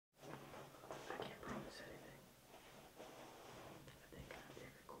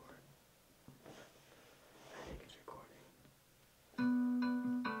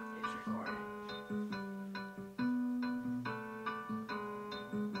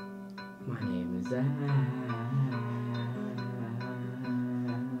Zack.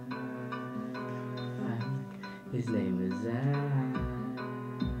 His name is Zack.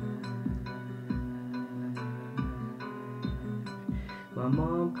 My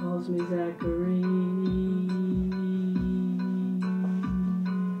mom calls me Zachary.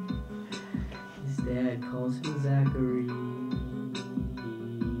 His dad calls him Zachary.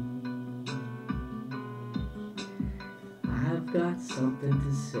 I've got something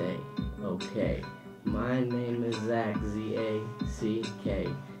to say. Okay, my name is Zack, Z-A-C-K.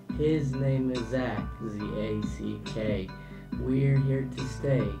 His name is Zack, Z-A-C-K. We're here to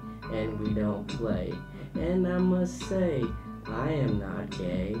stay, and we don't play. And I must say, I am not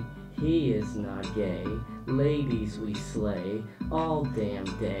gay. He is not gay. Ladies we slay all damn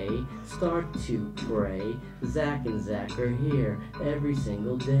day. Start to pray. Zack and Zack are here every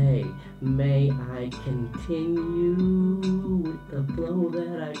single day. May I continue with the flow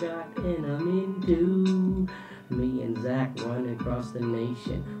that I got and I'm into? Me and Zack running across the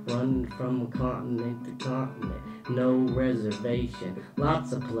nation, running from continent to continent, no reservation.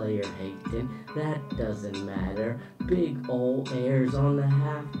 Lots of player hating, that doesn't matter. Big ol' airs on the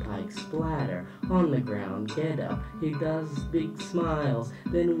half-pike splatter. On the ground, get up, he does big smiles.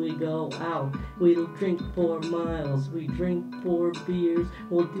 Then we go out, we'll drink 4 miles. We drink 4 beers,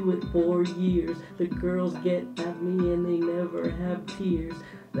 we'll do it 4 years. The girls get at me and they never have tears.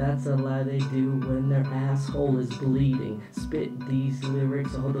 That's a lie they do when their asshole is bleeding. Spit these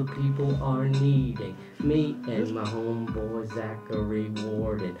lyrics all the people are needing. Me and my homeboy Zachary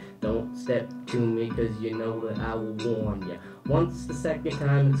Warden. Don't step to me cause you know that I will warn ya. Once the second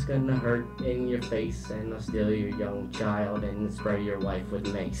time it's gonna hurt in your face, and I'll steal your young child and spray your wife with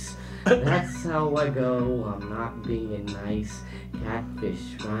mace. That's how I go, I'm not being nice.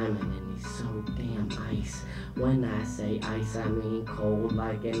 Catfish rhyming and he's so damn ice. When I say ice, I mean cold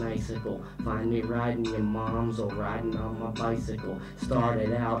like an icicle. Find me riding your mom's or riding on my bicycle.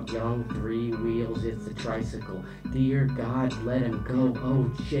 Started out young, 3 wheels, it's a tricycle. Dear God, let him go,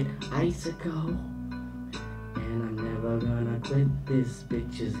 oh shit, icicle. And I'm never gonna quit this,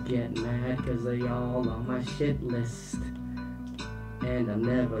 bitches get mad cause they all on my shit list. And I'm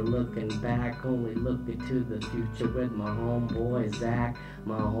never looking back, only looking to the future with my homeboy Zack,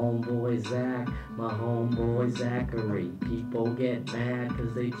 my homeboy Zack, my homeboy Zachary. People get mad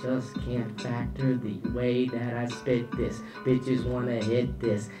cause they just can't factor the way that I spit this. Bitches wanna hit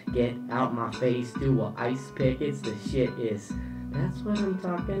this, get out my face, do a ice pick, it's the shit is. That's what I'm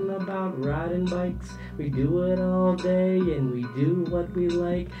talking about, riding bikes. We do it all day and we do what we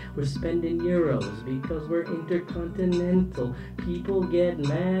like. We're spending euros because we're intercontinental. People get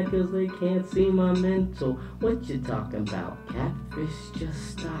mad cause they can't see my mental. What you talking about, catfish?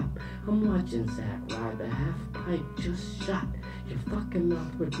 Just stop. I'm watching Zack ride the half pipe, just shot. Your fucking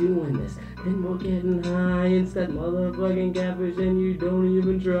mouth, we're doing this. Then we're getting high. It's that motherfucking catfish and you don't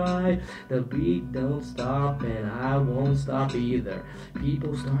even try. The beat don't stop and I won't stop either.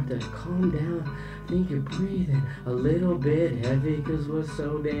 People start to calm down. Think you're breathing a little bit heavy cause we're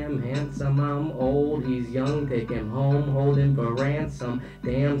so damn handsome. I'm old, he's young, take him home, hold him for ransom.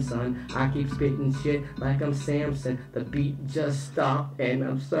 Damn son, I keep spitting shit like I'm Samson. The beat just stopped and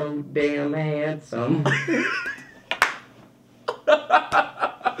I'm so damn handsome.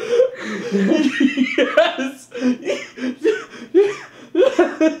 Yes!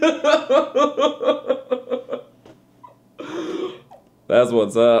 That's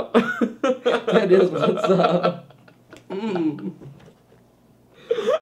what's up. That is what's up.